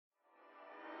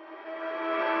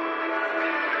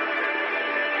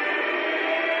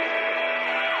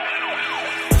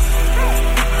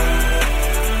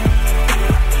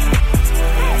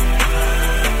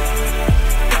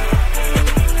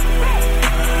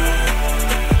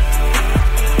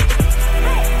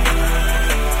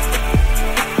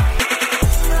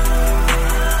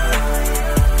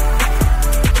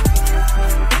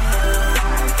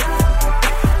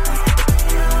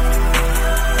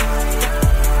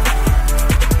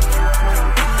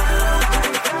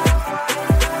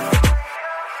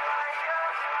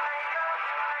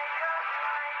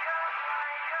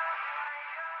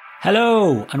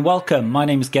Hello and welcome. My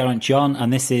name is Geraint John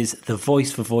and this is the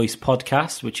Voice for Voice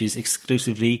podcast, which is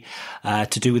exclusively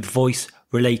to do with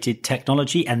voice-related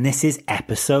technology. And this is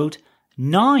episode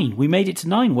 9. We made it to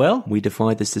 9, Will. We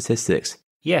defied the statistics.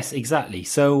 Yes, exactly.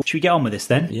 So should we get on with this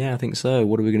then? Yeah, I think so.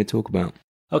 What are we going to talk about?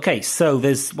 Okay, so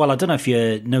I don't know if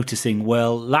you're noticing,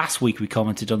 last week we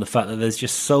commented on the fact that there's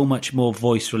just so much more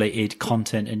voice-related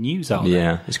content and news out there.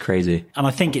 Yeah, it's crazy. And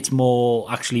I think it's more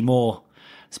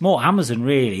Amazon,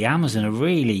 really. Amazon are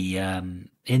really in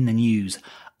the news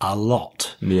a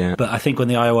lot. Yeah. But I think when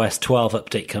the iOS 12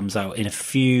 update comes out in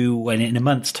a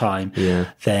month's time,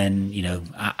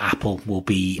 then, Apple will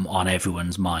be on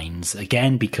everyone's minds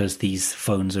again because these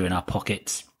phones are in our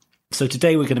pockets. So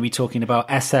today we're going to be talking about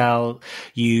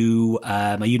SLU,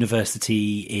 a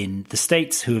university in the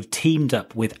States who have teamed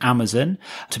up with Amazon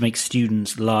to make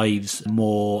students' lives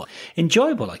more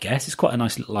enjoyable, I guess. It's quite a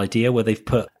nice little idea where they've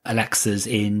put Alexas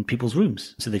in people's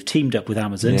rooms. So they've teamed up with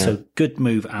Amazon. Yeah. So good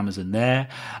move, Amazon there.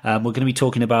 We're going to be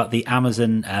talking about the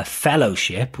Amazon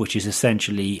Fellowship, which is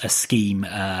essentially a scheme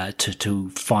to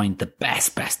find the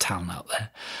best talent out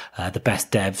there, the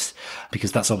best devs,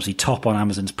 because that's obviously top on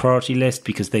Amazon's priority list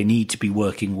because they need to be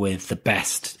working with the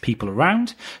best people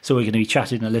around. So we're going to be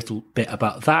chatting a little bit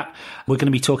about that. We're going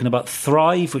to be talking about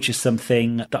Thryv, which is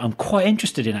something that I'm quite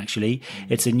interested in, actually.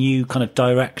 It's a new kind of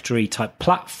directory type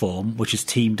platform, which is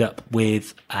teamed up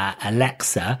with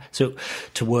Alexa. So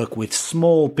to work with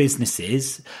small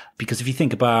businesses, because if you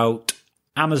think about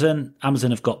Amazon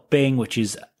have got Bing, which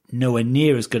is nowhere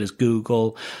near as good as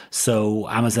Google. So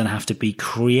Amazon have to be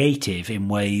creative in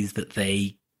ways that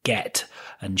they get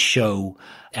and show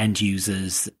end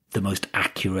users the most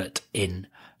accurate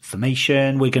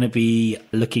information. We're going to be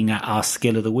looking at our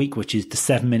skill of the week, which is the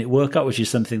 7-minute workout, which is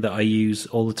something that I use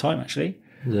all the time, actually.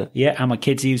 Yeah, and my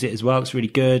kids use it as well. It's really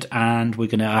good. And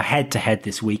our head-to-head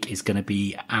this week is going to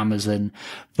be Amazon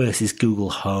versus Google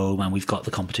Home, and we've got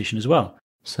the competition as well.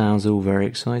 Sounds all very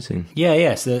exciting.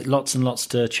 Yeah, so lots and lots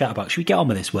to chat about. Should we get on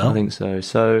with this, Will? I think so.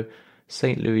 So,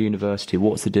 St. Louis University,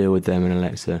 what's the deal with them and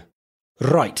Alexa?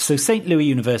 Right, so St. Louis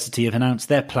University have announced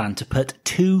their plan to put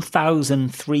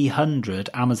 2,300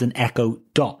 Amazon Echo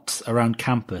Dots around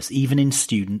campus, even in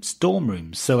students' dorm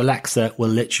rooms. So Alexa will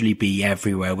literally be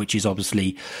everywhere, which is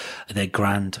obviously their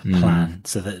grand plan,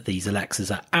 so that these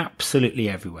Alexas are absolutely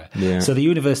everywhere. Yeah. So the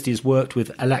university has worked with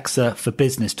Alexa for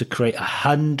Business to create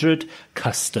 100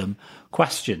 custom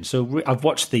questions. So I've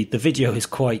watched the video is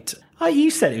quite...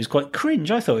 you said it was quite cringe.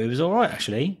 I thought it was all right,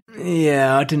 actually.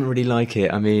 Yeah, I didn't really like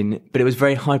it. I mean, but it was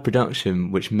very high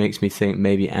production, which makes me think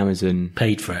maybe Amazon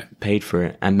paid for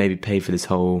it and maybe paid for this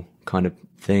whole kind of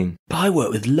thing. But I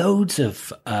work with loads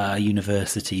of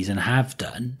universities and have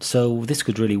done, so this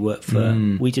could really work for...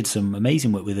 We did some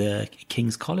amazing work with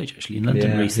King's College, actually, in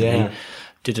London recently. Yeah.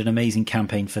 Did an amazing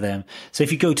campaign for them. So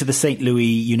if you go to the St. Louis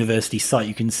University site,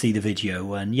 you can see the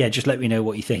video, and just let me know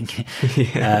what you think.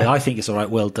 I think it's all right.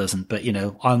 Will doesn't, but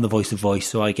I'm the voice of voice,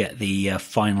 so I get the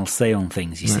final say on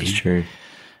things. That's true.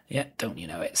 Yeah, don't you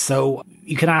know it? So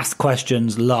you can ask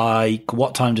questions like,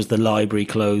 what time does the library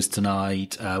close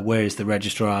tonight? Where is the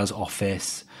registrar's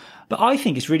office? But I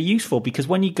think it's really useful because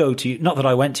when you go to, not that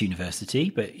I went to university,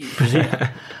 but you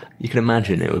can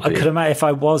imagine it would be. I could imagine if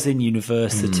I was in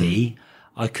university,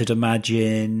 I could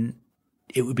imagine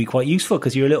it would be quite useful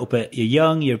because you're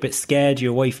young, you're a bit scared,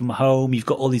 you're away from home, you've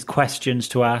got all these questions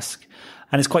to ask.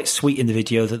 And it's quite sweet in the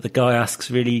video that the guy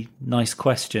asks really nice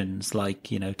questions, like,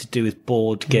 to do with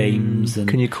board games. And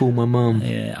can you call my mum?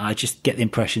 Yeah, I just get the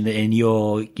impression that in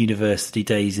your university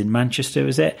days in Manchester,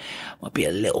 might be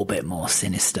a little bit more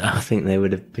sinister. I think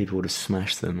people would have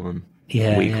smashed them on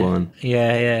week one.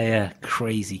 Yeah.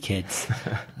 Crazy kids.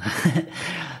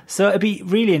 So it'd be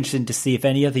really interesting to see if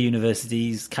any other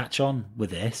universities catch on with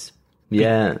this.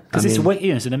 Yeah. Because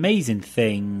it's an amazing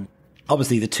thing.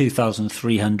 Obviously, the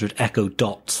 2,300 Echo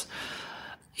Dots,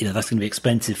 that's going to be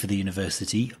expensive for the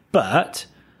university. But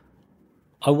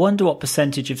I wonder what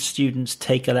percentage of students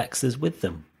take Alexas with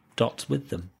them, Dots with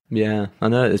them. Yeah, I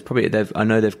know.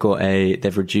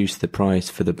 They've reduced the price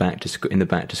for the back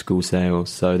to school sales,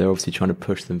 so they're obviously trying to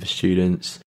push them for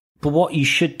students. But what you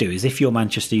should do is, if you're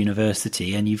Manchester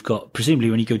University and you've got,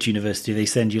 presumably when you go to university, they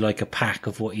send you like a pack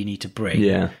of what you need to bring.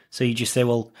 Yeah. So you just say,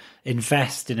 well,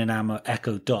 invest in an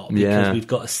Echo Dot because we've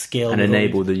got a skill. And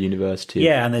enable the university.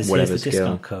 Yeah, and here's the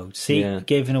discount code. See,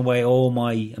 giving away all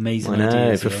my amazing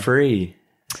ideas. For free.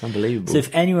 It's unbelievable. So if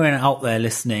anyone out there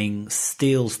listening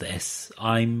steals this,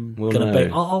 we'll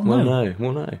know.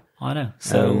 We'll know. I know.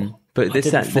 So, but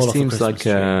this seems like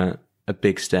a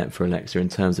big step for Alexa in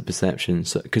terms of perception.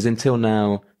 So, because until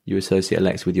now you associate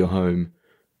Alexa with your home,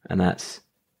 and that's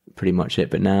pretty much it.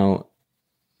 But now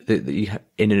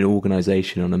in an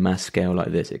organization on a mass scale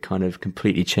like this, it kind of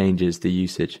completely changes the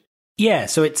usage. Yeah,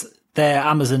 so it's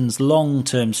Amazon's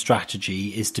long-term strategy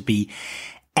is to be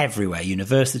everywhere,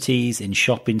 universities, in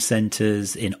shopping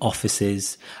centres, in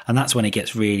offices, and that's when it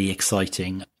gets really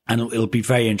exciting. And it'll be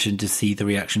very interesting to see the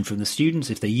reaction from the students,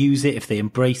 if they use it, if they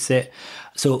embrace it.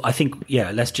 So I think,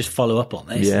 let's just follow up on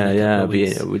this.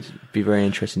 It would be very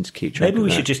interesting to keep track of that. Maybe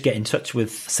we should just get in touch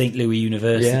with St. Louis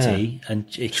University and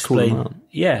explain.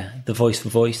 The Voice for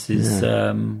Voice has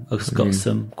got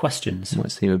some questions.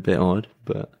 Might seem a bit odd,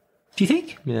 but... Do you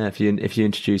think? Yeah, if you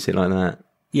introduce it like that.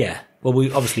 Yeah. Well, we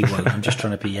obviously won't. I'm just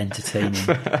trying to be entertaining.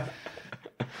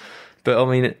 But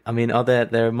I mean,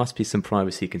 there must be some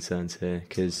privacy concerns here,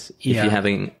 because if you're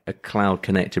having a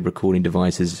cloud-connected recording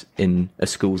devices in a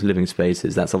school's living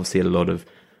spaces, that's obviously a lot of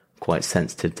quite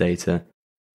sensitive data.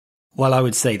 Well, I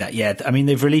would say that, yeah. I mean,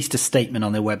 they've released a statement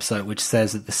on their website which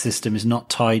says that the system is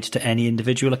not tied to any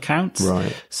individual accounts.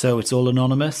 Right. So it's all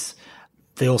anonymous.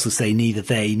 They also say neither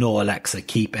they nor Alexa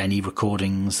keep any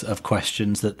recordings of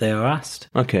questions that they are asked.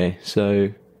 Okay, so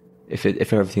if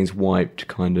everything's wiped,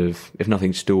 kind of, if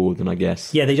nothing's stored, then I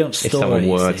guess they don't store. If someone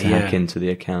were to hack into the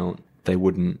account, they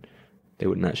wouldn't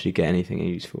actually get anything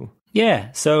useful.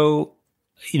 Yeah, so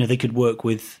they could work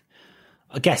with.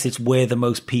 I guess it's where the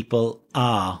most people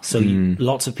are. So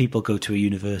lots of people go to a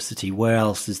university. Where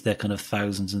else is there kind of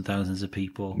thousands and thousands of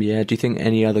people? Yeah. Do you think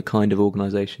any other kind of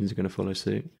organisations are going to follow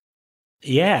suit?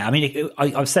 Yeah, I mean,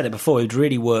 I've said it before. It would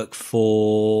really work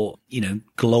for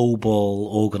global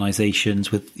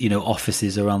organisations with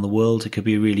offices around the world. It could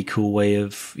be a really cool way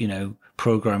of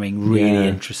programming really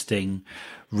interesting,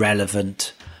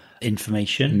 relevant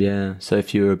information. Yeah. So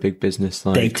if you're a big business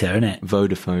like data, innit?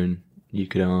 Vodafone, you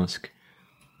could ask,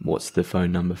 "What's the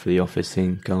phone number for the office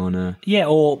in Ghana?" Yeah,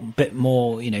 or a bit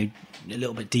more, a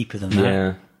little bit deeper than that.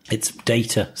 Yeah. It's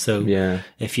data. So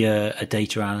if you're a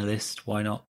data analyst, why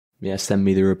not? Yeah, send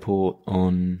me the report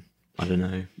on, I don't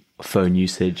know, phone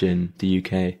usage in the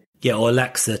UK. Yeah, or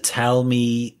Alexa, tell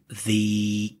me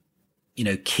the,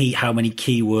 how many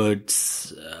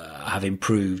keywords have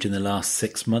improved in the last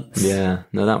 6 months. Yeah,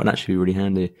 no, that would actually be really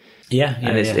handy. Yeah,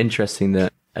 and it's interesting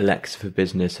that Alexa for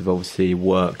Business have obviously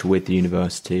worked with the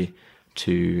university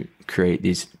to create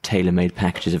these tailor-made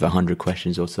packages of 100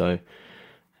 questions or so.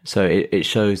 So it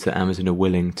shows that Amazon are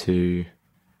willing to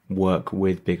work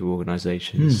with bigger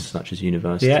organisations such as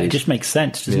universities. Yeah, it just makes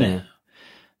sense, doesn't it?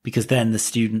 Because then the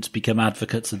students become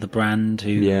advocates of the brand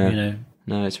who,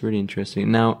 No, it's really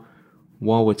interesting. Now,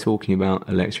 while we're talking about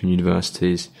Alexa and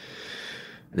universities,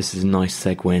 this is a nice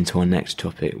segue into our next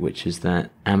topic, which is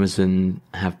that Amazon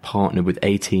have partnered with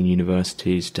 18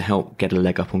 universities to help get a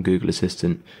leg up on Google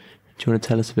Assistant. Do you want to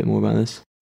tell us a bit more about this?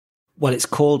 Well, it's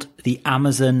called the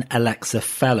Amazon Alexa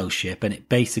Fellowship, and it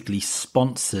basically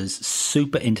sponsors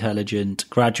super intelligent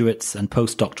graduates and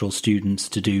postdoctoral students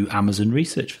to do Amazon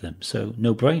research for them. So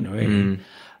no brainer, really.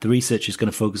 The research is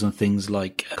going to focus on things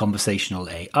like conversational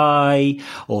AI,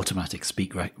 automatic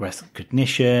speech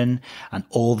recognition, and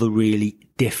all the really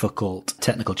difficult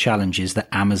technical challenges that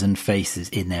Amazon faces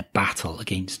in their battle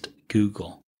against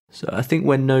Google. So I think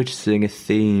we're noticing a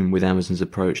theme with Amazon's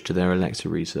approach to their Alexa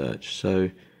research. So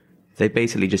they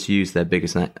basically just use their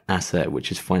biggest asset,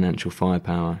 which is financial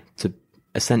firepower, to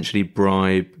essentially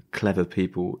bribe clever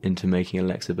people into making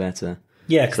Alexa better.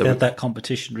 Yeah, because they had that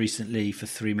competition recently for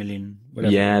 3 million.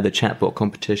 Whatever. Yeah, the chatbot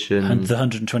competition. And the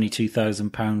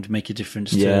 £122,000 make a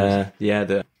difference. The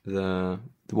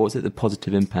what was it? The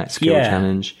Positive Impact Skill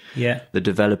Challenge. Yeah. The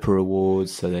developer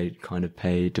awards. So they kind of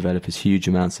pay developers huge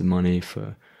amounts of money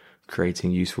for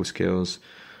creating useful skills.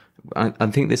 I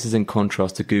think this is in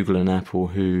contrast to Google and Apple,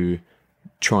 who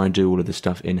try and do all of the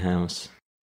stuff in-house.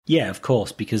 Yeah, of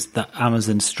course, because that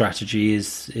Amazon strategy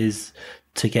is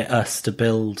to get us to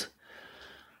build,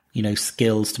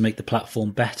 skills to make the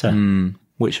platform better.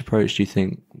 Which approach do you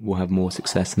think will have more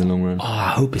success in the long run? Oh, I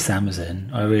hope it's Amazon.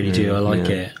 I really do. I like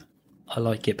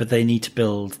it. But they need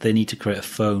to create a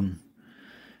phone.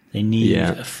 They need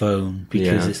a phone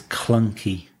because it's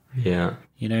clunky. Yeah.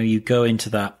 You go into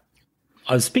that.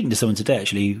 I was speaking to someone today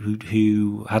actually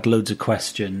who had loads of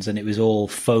questions, and it was all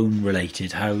phone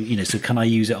related. How, so can I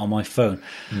use it on my phone?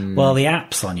 Well, the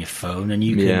app's on your phone and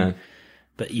you can,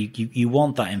 but you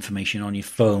want that information on your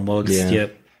phone whilst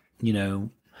you're,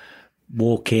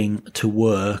 walking to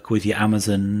work with your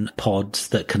Amazon pods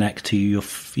that connect to your,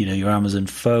 your Amazon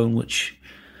phone,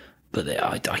 but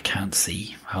I can't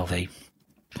see how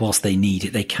whilst they need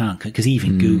it, they can't, because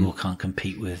even Google can't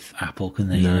compete with Apple, can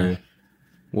they? No.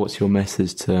 What's your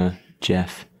message to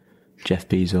Jeff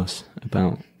Bezos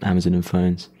about Amazon and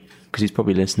phones? Because he's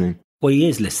probably listening. Well, he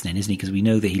is listening, isn't he? Because we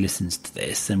know that he listens to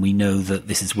this, and we know that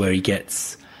this is where he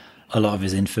gets a lot of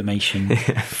his information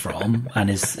from, and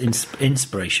his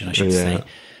inspiration, I should say.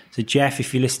 So, Jeff,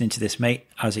 if you're listening to this, mate,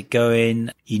 how's it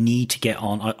going? You need to get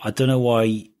on. I don't know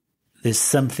why there's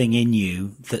something in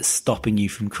you that's stopping you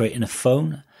from creating a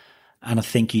phone, and I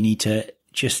think you need to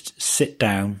just sit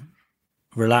down,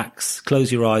 relax,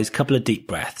 close your eyes, couple of deep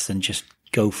breaths, and just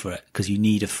go for it, because you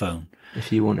need a phone.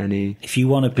 If you want any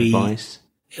advice.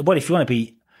 Well, if you want to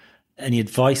be any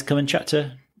advice, come and chat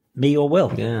to me or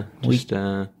Will. Yeah,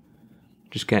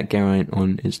 just get Geraint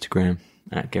on Instagram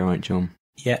at GeraintJohn.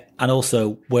 Yeah, and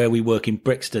also where we work in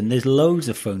Brixton, there's loads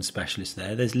of phone specialists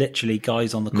there. There's literally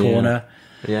guys on the corner.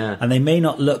 Yeah. And they may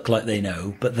not look like they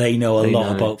know, but they know a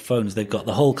lot about phones. They've got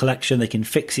the whole collection. They can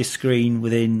fix your screen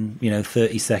within,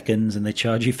 30 seconds, and they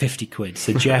charge you 50 quid.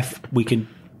 So, Jeff, we can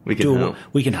help.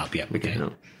 We can help, yeah. We can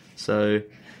help. So,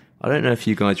 I don't know if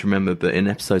you guys remember, but in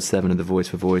episode 7 of the Voice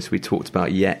for Voice, we talked about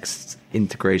Yext's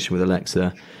integration with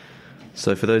Alexa.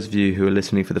 So for those of you who are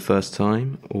listening for the first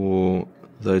time, or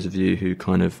those of you who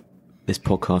this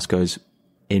podcast goes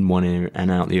in one ear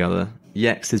and out the other,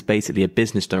 Yext is basically a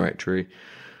business directory,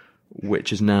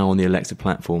 which is now on the Alexa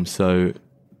platform. So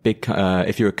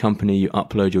if you're a company, you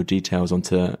upload your details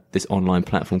onto this online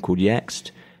platform called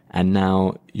Yext, and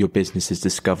now your business is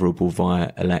discoverable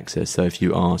via Alexa. So if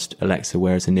you asked Alexa,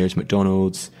 where is the nearest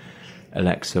McDonald's?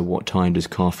 Alexa, what time does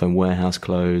Carphone Warehouse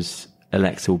close?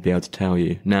 Alexa will be able to tell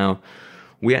you. Now,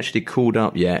 we actually called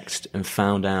up Yext and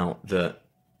found out that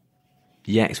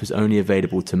Yext was only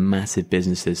available to massive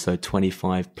businesses, so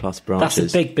 25 plus branches.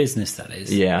 That's a big business, that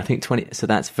is. Yeah, I think 20. So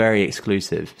that's very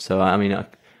exclusive. So, I mean,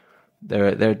 there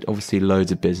are obviously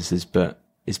loads of businesses, but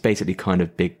it's basically kind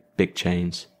of big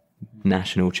chains.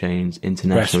 National chains,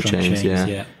 international chains,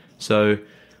 yeah. So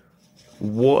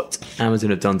what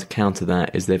Amazon have done to counter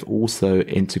that is they've also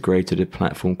integrated a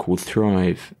platform called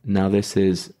Thryv. Now this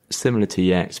is similar to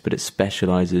Yext, but it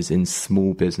specializes in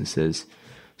small businesses.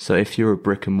 So if you're a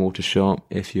brick and mortar shop,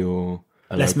 if you're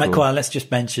let's just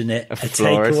mention it. A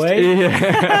florist. Takeaway.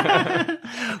 Yeah.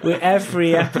 With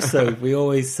every episode, we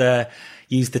always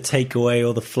use the takeaway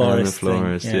or the florist.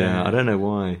 Thing. Yeah. I don't know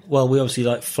why. Well, we obviously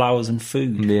like flowers and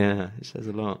food. Yeah, it says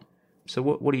a lot. So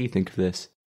what do you think of this?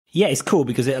 Yeah, it's cool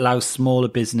because it allows smaller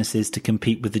businesses to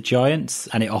compete with the giants,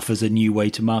 and it offers a new way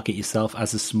to market yourself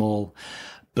as a small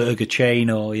burger chain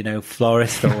or,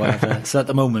 florist or whatever. So at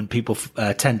the moment, people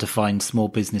tend to find small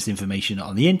business information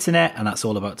on the internet, and that's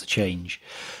all about to change.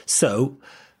 So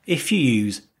if you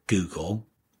use Google,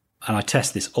 and I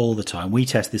test this all the time, we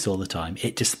test this all the time,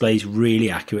 it displays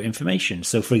really accurate information.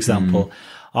 So for example,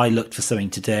 I looked for something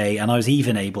today and I was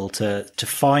even able to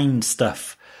find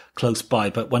stuff close by,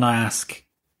 but when I ask,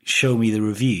 show me the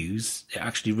reviews, it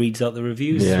actually reads out the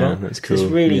reviews as well. That's cool. So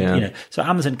it's really, so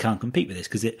Amazon can't compete with this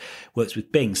because it works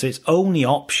with Bing. So its only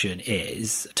option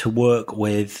is to work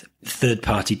with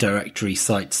third-party directory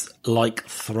sites like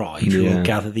Thryv who will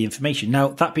gather the information. Now,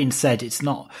 that being said, it's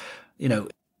not,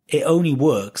 it only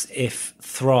works if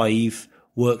Thryv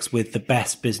works with the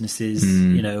best businesses,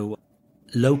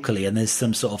 locally, and there's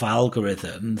some sort of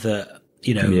algorithm that,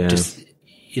 just,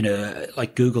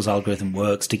 like Google's algorithm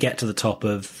works. To get to the top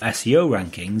of SEO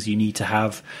rankings, you need to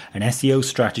have an SEO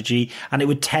strategy, and it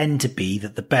would tend to be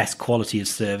that the best quality of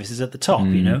service is at the top,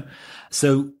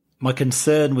 So my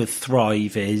concern with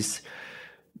Thryv is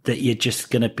that it's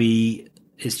just going to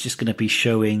be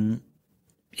showing,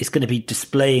 it's going to be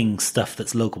displaying stuff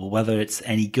that's local, whether it's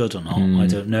any good or not, I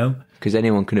don't know. Because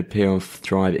anyone can appear on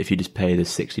Thryv if you just pay the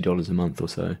 $60 a month or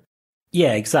so.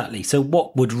 Yeah, exactly. So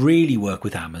what would really work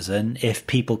with Amazon if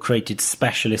people created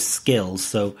specialist skills?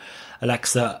 So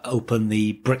Alexa, open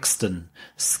the Brixton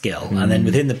skill. And then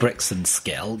within the Brixton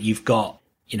skill, you've got,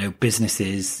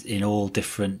 businesses in all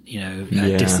different,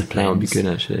 disciplines. That would be good,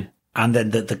 actually. And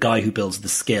then the guy who builds the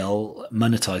skill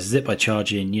monetizes it by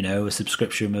charging, a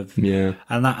subscription of,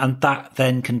 and that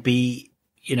then can be,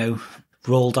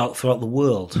 rolled out throughout the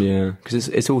world. Yeah, because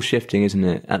it's all shifting, isn't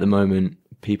it? At the moment,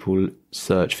 people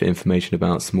search for information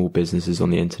about small businesses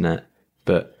on the internet,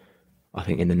 but I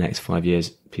think in the next 5 years,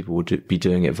 people will be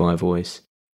doing it via voice.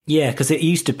 Yeah, because it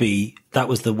used to be, that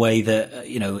was the way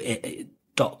that,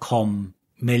 .com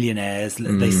millionaires,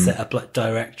 they set up like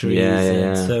directories.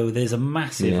 And so there's a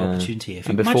massive opportunity here.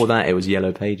 And before that, it was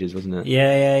Yellow Pages, wasn't it?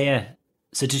 Yeah.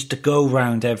 So just to go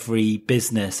around every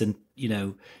business and,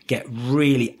 get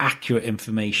really accurate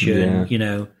information,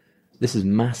 This is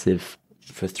massive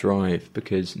for Thryv,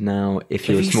 because now if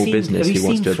you're a small business who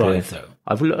wants to appear, though?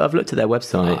 I've looked at their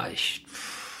website.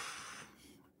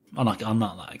 I'm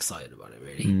not that excited about it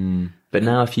really. But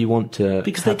now if you want to,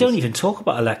 because they don't even talk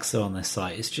about Alexa on their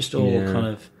site. It's just all kind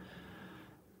of.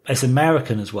 It's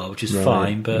American as well, which is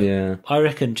fine, but I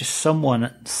reckon just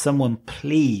someone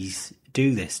please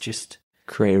do this. Just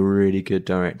create a really good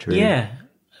directory. Yeah.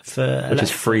 Which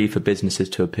is free for businesses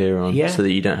to appear on, so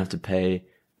that you don't have to pay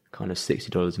kind of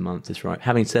 $60 a month. That's right.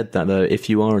 Having said that, though, if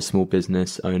you are a small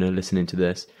business owner listening to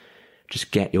this,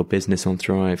 just get your business on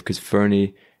Thryv, because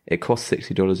it costs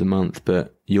 $60 a month,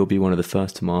 but you'll be one of the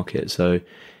first to market. So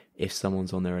if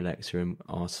someone's on their Alexa and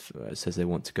says they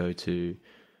want to go to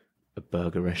a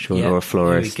burger restaurant or a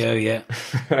florist, there we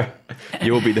go,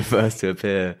 you'll be the first to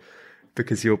appear,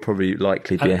 because you'll probably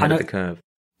likely be ahead of the curve.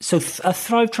 So are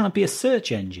Thryv trying to be a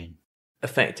search engine?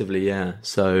 Effectively, yeah.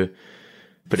 So,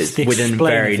 but it's The within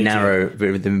explainer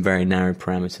very narrow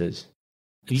parameters.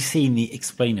 Have you seen the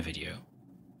explainer video?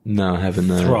 No, I haven't.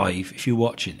 No. Thryv, if you're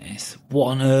watching this, what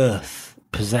on earth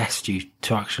possessed you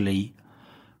to actually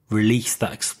release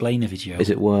that explainer video?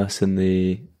 Is it worse than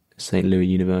the St. Louis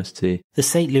University? The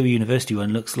St. Louis University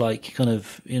one looks like kind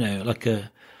of, like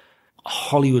a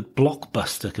Hollywood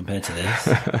blockbuster compared to this.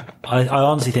 I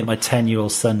honestly think my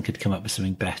 10-year-old son could come up with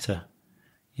something better.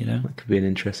 That could be an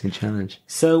interesting challenge.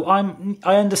 So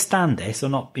I understand this, or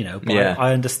not, but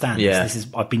I understand this.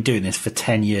 I've been doing this for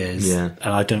 10 years, and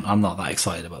I'm not that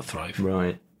excited about Thryv.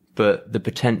 Right. But the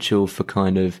potential for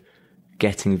kind of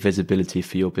getting visibility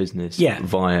for your business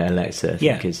via Alexa, I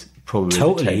think is probably the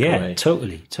takeaway.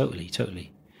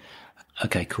 Totally.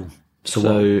 Okay, cool.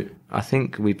 So I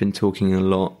think we've been talking a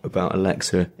lot about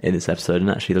Alexa in this episode,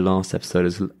 and actually the last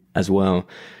episode as well,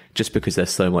 just because there's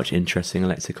so much interesting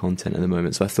Alexa content at the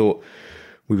moment. So I thought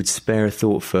we would spare a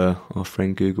thought for our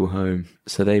friend Google Home.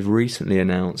 So they've recently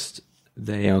announced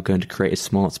they are going to create a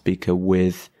smart speaker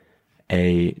with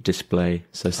a display,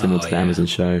 so similar to the Amazon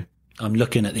Show. I'm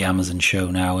looking at the Amazon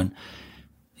Show now, and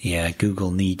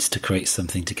Google needs to create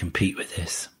something to compete with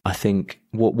this. I think,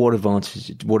 what are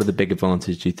the big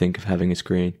advantages do you think of having a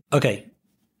screen? Okay,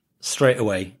 straight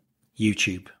away,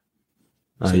 YouTube.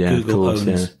 So Google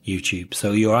owns YouTube.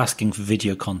 So you're asking for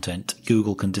video content.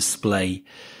 Google can display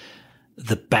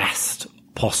the best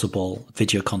possible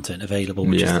video content available,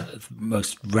 which is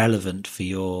most relevant for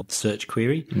your search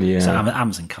query. Yeah. So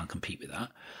Amazon can't compete with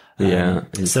that.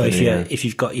 So if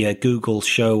you've got your Google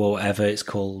Show or whatever it's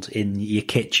called in your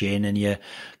kitchen, and you're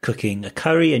cooking a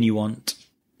curry and you want,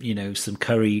 some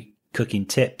curry cooking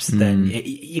tips, then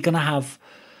you're going to have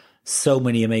so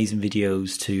many amazing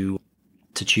videos to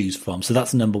choose from. So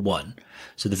that's number one.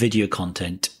 So the video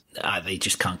content, they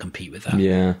just can't compete with that.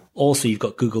 Yeah. Also, you've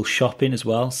got Google Shopping as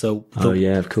well. So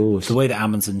of course. The way that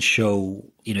Amazon Show,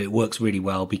 it works really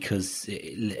well because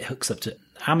it hooks up to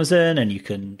Amazon and you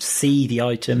can see the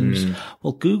items.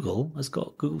 Well, Google has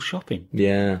got Google Shopping.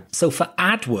 Yeah. So for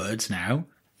AdWords now,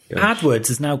 AdWords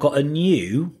has now got a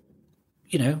new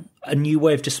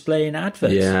way of displaying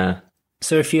adverts. Yeah.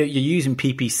 So if you're using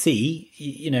PPC,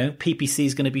 PPC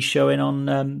is going to be showing on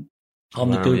the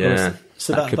Google. Yeah.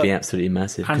 So that could be absolutely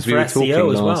massive. Because we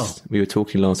were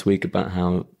talking last week about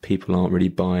how people aren't really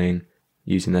buying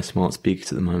using their smart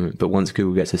speakers at the moment. But once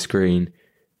Google gets a screen,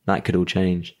 that could all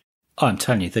change. Oh, I'm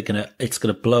telling you, it's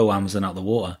gonna blow Amazon out the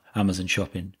water. Amazon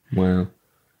Shopping. Wow.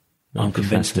 I'm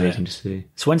convinced of it. To see.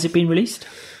 So when's it been released?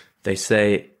 They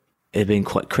say it's been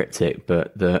quite cryptic,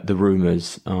 but the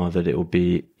rumours are that it will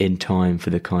be in time for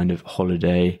the kind of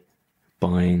holiday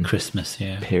buying Christmas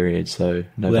period. So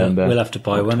November. We'll have to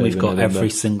buy one. We've got every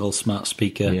single smart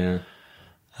speaker. Yeah.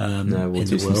 We'll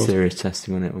do some serious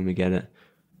testing on it when we get it.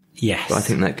 Yes. But I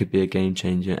think that could be a game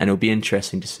changer, and it'll be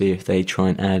interesting to see if they try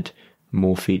and add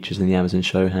more features than the Amazon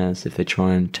Show has, if they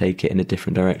try and take it in a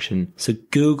different direction. So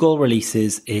Google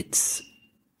releases its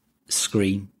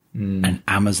screen, and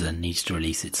Amazon needs to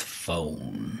release its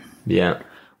phone. Yeah.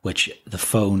 Which the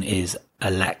phone is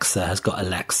Alexa, has got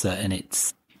Alexa in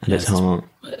its heart.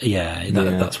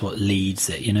 That's what leads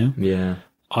it, Yeah.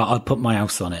 I'll put my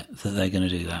house on it that they're going to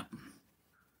do that.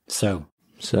 So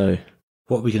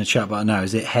what are we going to chat about now?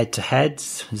 Is it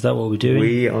head-to-heads? Is that what we're doing?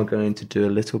 We are going to do a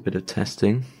little bit of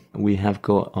testing. We have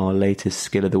got our latest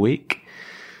skill of the week,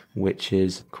 which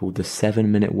is called the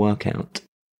 7-minute workout.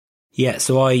 Yeah,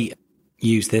 so I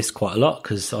use this quite a lot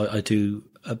because I do,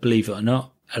 believe it or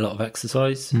not, a lot of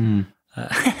exercise.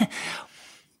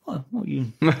 What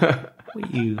you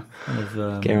kind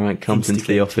of... Geraint comes into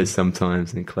the office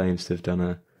sometimes and claims to have done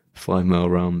a 5-mile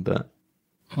run, but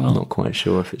I'm not quite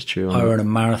sure if it's true or not. I run a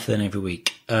marathon every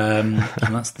week, and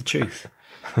that's the truth.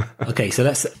 Okay, so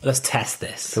let's test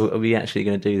this. So are we actually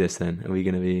going to do this then? Are we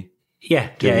going to be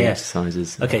doing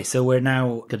exercises? Okay, so we're now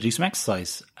going to do some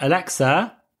exercise.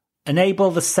 Alexa,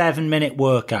 enable the 7-minute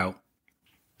workout.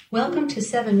 Welcome to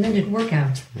 7-minute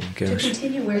workout. Oh, to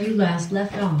continue where you last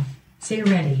left off, say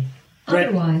ready.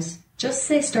 Otherwise, Just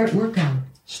say start workout.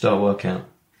 Start workout.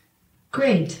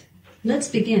 Great. Let's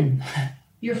begin.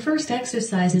 Your first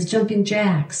exercise is jumping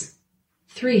jacks.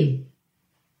 3,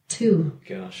 2,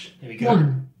 Gosh. Here we go.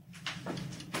 1.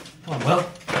 Come on, Will.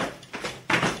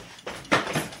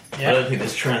 I don't think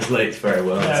this translates very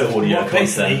well. It's audio well,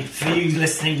 basically, content. for you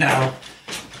listening now,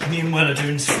 me and Will are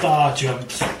doing star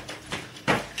jumps.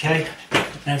 Okay?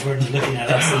 Everyone's looking at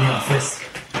us in the office.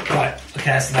 Right,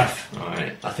 okay, that's enough.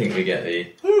 Alright, I think we get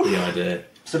the idea.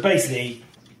 So basically,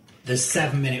 there's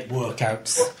 7-minute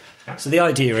workouts. So the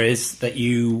idea is that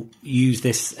you use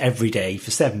this every day for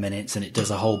 7 minutes and it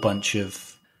does a whole bunch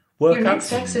of workouts. Your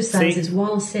next exercise See? is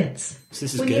wall sits. So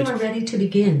this is when good. you are ready to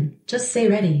begin, just say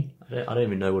ready. I don't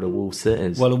even know what a wall sit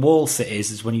is. Well, a wall sit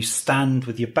is when you stand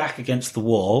with your back against the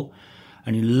wall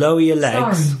and you lower your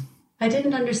legs. Sorry, I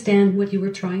didn't understand what you were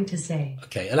trying to say.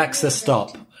 Okay, Alexa,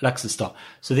 stop. Alexa, stop.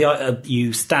 So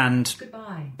you stand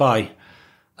Goodbye.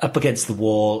 up against the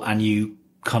wall and you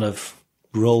kind of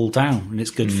roll down, and it's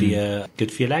good for your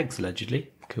legs,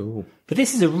 allegedly. Cool. But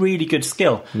this is a really good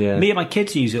skill. Yeah. Me and my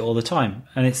kids use it all the time,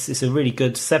 and it's a really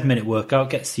good 7-minute workout.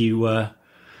 Gets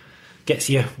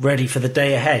you ready for the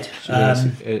day ahead.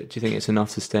 Do you think it's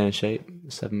enough to stay in shape? A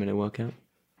 7-minute workout?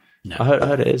 No. I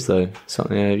heard it is though.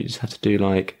 Something you just have to do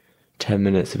like 10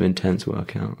 minutes of intense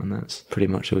workout, and that's pretty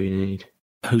much all you need.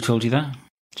 Who told you that?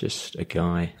 Just a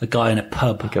guy. A guy in a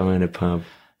pub. In a pub.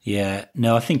 Yeah,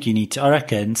 no, I think you need to. I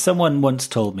reckon someone once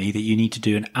told me that you need to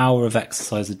do an hour of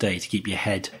exercise a day to keep your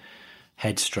head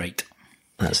straight.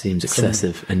 That seems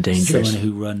excessive and dangerous. Someone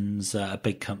who runs a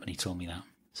big company told me that.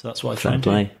 So that's what I try and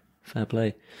do. Fair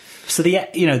play. So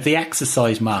the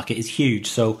exercise market is huge.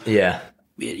 So Yeah.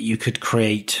 you could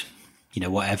create,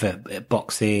 whatever,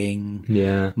 boxing,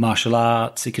 martial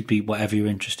arts. It could be whatever you're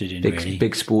interested in, really.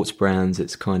 Big sports brands,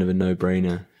 it's kind of a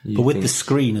no-brainer. But with the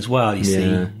screen as well, you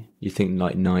see. You think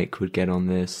like Nike would get on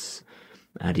this,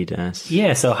 Adidas.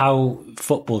 Yeah, so how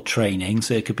football training,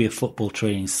 so it could be a football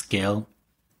training skill.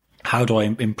 How do I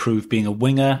improve being a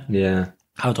winger? Yeah.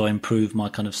 How do I improve my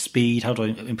kind of speed? How do I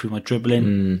improve my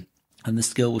dribbling? And the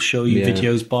skill will show you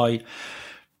videos by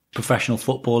professional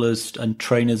footballers and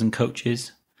trainers and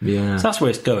coaches. Yeah. So that's where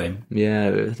it's going.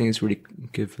 Yeah, I think it's really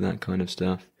good for that kind of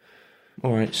stuff.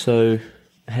 All right, so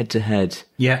head to head.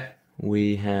 Yeah.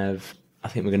 I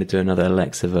think we're going to do another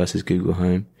Alexa versus Google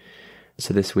Home.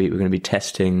 So this week we're going to be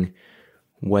testing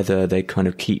whether they kind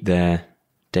of keep their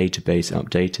database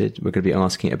updated. We're going to be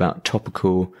asking about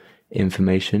topical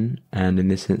information, and in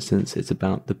this instance it's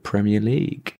about the Premier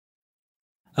League.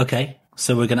 Okay,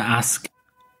 so we're going to ask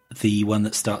the one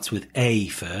that starts with A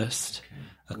first,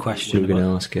 a question. We're going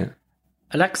to ask it.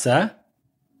 Alexa,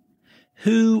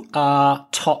 who are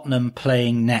Tottenham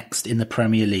playing next in the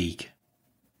Premier League?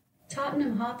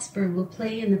 Tottenham Hotspur will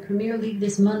play in the Premier League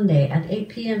this Monday at 8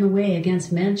 p.m. away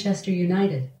against Manchester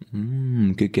United.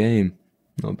 Good game.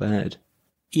 Not bad.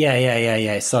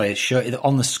 Yeah. Sorry, it's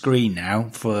on the screen now.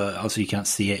 For also you can't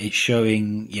see it. It's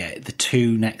showing the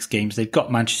two next games. They've got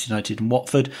Manchester United and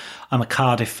Watford. I'm a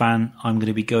Cardiff fan. I'm going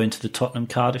to be going to the Tottenham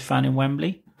Cardiff fan in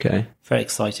Wembley. Okay. Very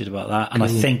excited about that. And I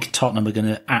think Tottenham are going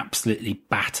to absolutely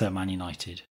batter Man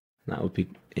United. That would be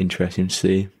interesting to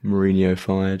see. Mourinho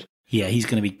fired. Yeah, he's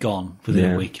going to be gone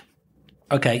within a week.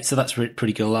 Okay, so that's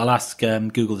pretty cool. I'll ask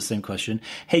Google the same question.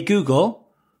 Hey, Google,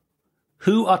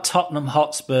 who are Tottenham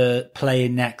Hotspur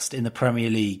playing next in the Premier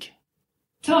League?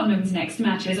 Tottenham's next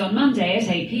match is on Monday at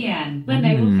 8 p.m, when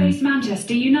they will face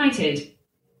Manchester United.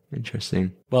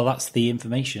 Interesting. Well, that's the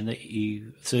information that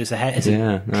you... So it's a That's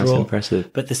draw.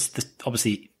 impressive. But this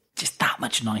obviously just that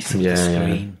much nicer with the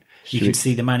screen. Yeah. You can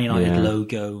see the Man United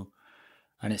logo,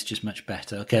 and it's just much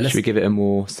better. Okay, Should we give it a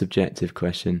more subjective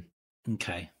question?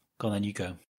 Okay, go on then, you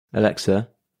go. Alexa,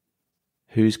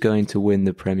 who's going to win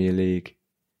the Premier League?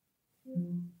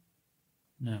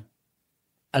 No.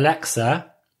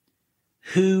 Alexa,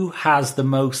 who has the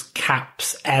most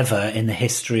caps ever in the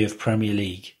history of Premier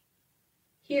League?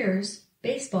 Here's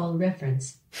baseball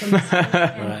reference. From the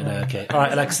Right, no, okay. All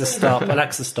right, Alexa, stop.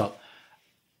 Alexa, stop.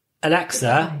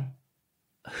 Alexa,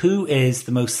 who is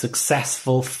the most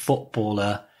successful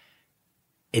footballer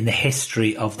in the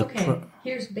history of the...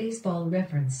 Here's baseball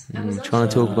reference. I was Trying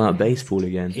to talk about baseball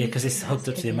again. Yeah, because it's hooked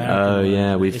up to the American Oh,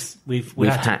 yeah, one. we've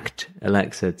had to- hacked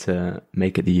Alexa to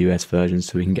make it the US version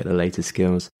so we can get the latest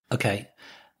skills. Okay,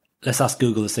 let's ask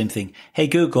Google the same thing. Hey,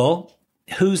 Google,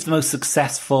 who's the most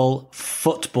successful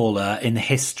footballer in the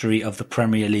history of the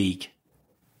Premier League?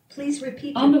 Please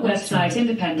repeat On the your question. website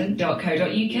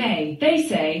independent.co.uk, they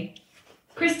say,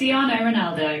 Cristiano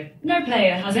Ronaldo. No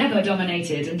player has ever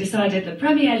dominated and decided the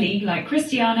Premier League like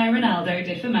Cristiano Ronaldo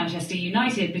did for Manchester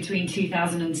United between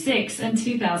 2006 and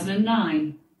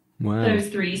 2009. Wow. Those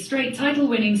 3 straight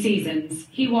title-winning seasons,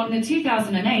 he won the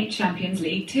 2008 Champions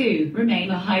League too,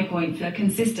 remain a high point for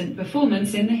consistent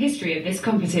performance in the history of this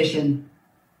competition.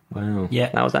 Wow. Yeah.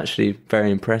 That was actually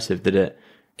very impressive, did it?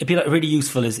 It'd be like really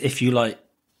useful as if you like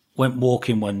went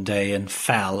walking one day and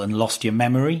fell and lost your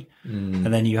memory, and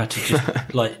then you had to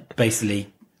just like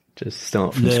basically Just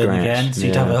start from learn scratch. again. So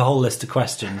you'd have a whole list of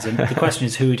questions, and the question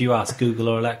is, who would you ask, Google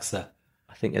or Alexa?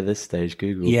 I think at this stage,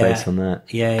 Google, Yeah. based on that.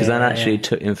 Yeah, Because that yeah, actually yeah.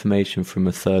 took information from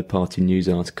a third-party news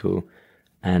article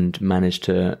and managed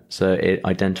to... So it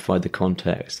identified the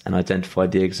context and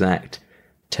identified the exact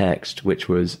text which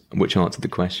answered the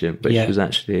question, which Yeah. was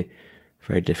actually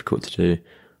very difficult to do.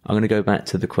 I'm going to go back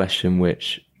to the question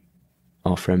which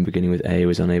our friend beginning with A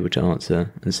was unable to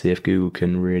answer and see if Google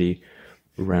can really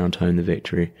round home the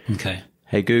victory. Okay.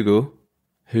 Hey, Google,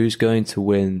 who's going to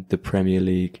win the Premier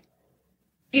League?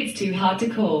 It's too hard to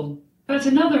call. But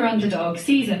another underdog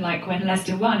season like when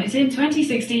Leicester won it in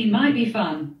 2016 might be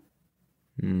fun.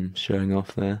 Showing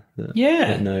off there. Yeah.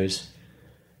 That knows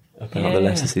about Yeah. the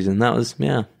Leicester season. That was,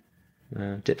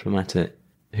 diplomatic.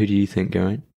 Who do you think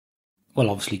going? Well,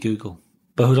 obviously Google.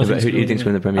 But who Who do you think's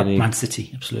win the Premier League? Man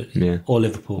City, absolutely. Yeah. Or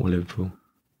Liverpool. Or Liverpool.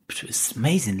 It's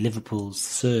amazing, Liverpool's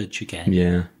surge again.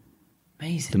 Yeah.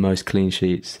 Amazing. The most clean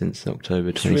sheets since October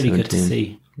It's 2017. really good to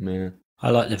see. Yeah. I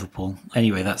like Liverpool.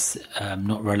 Anyway, that's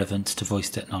not relevant to voice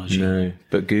technology. No,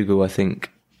 but Google, I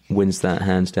think, wins that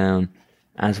hands down.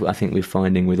 As I think we're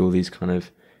finding with all these kind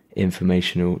of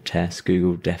informational tests,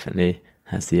 Google definitely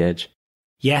has the edge.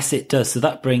 Yes, it does. So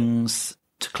that brings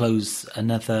to close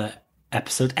another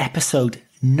episode. Episode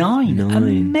 9.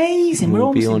 Amazing. We're We'll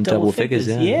almost be on in double figures,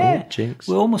 figures. yeah. Oh, jinx.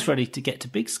 We're almost ready to get to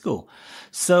big school.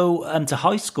 So, to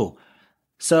high school.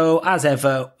 So, as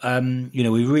ever,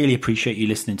 we really appreciate you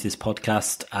listening to this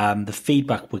podcast. The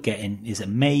feedback we're getting is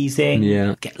amazing.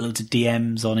 Yeah. Get loads of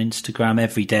DMs on Instagram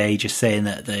every day, just saying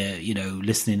that they're,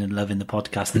 listening and loving the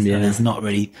podcast. There's not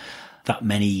really that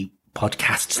many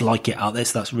podcasts like it out there,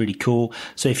 so that's really cool.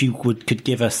 So, if you could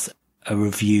give us a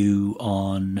review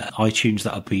on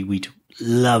iTunes, we'd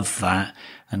love that,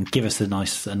 and give us a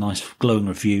nice glowing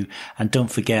review. And don't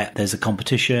forget, there's a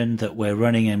competition that we're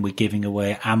running and we're giving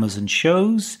away Amazon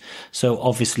shows. So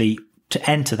obviously to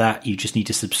enter that, you just need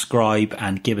to subscribe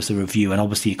and give us a review, and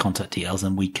obviously your contact details,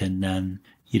 and we can,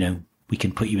 we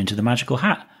can put you into the magical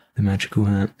hat. The magical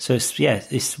hat. So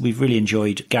we've really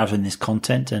enjoyed gathering this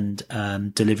content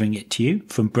and delivering it to you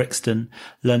from Brixton,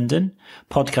 London.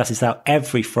 Podcast is out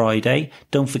every Friday.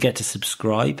 Don't forget to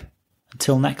subscribe.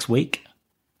 Until next week,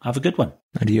 have a good one.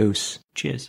 Adios. Cheers.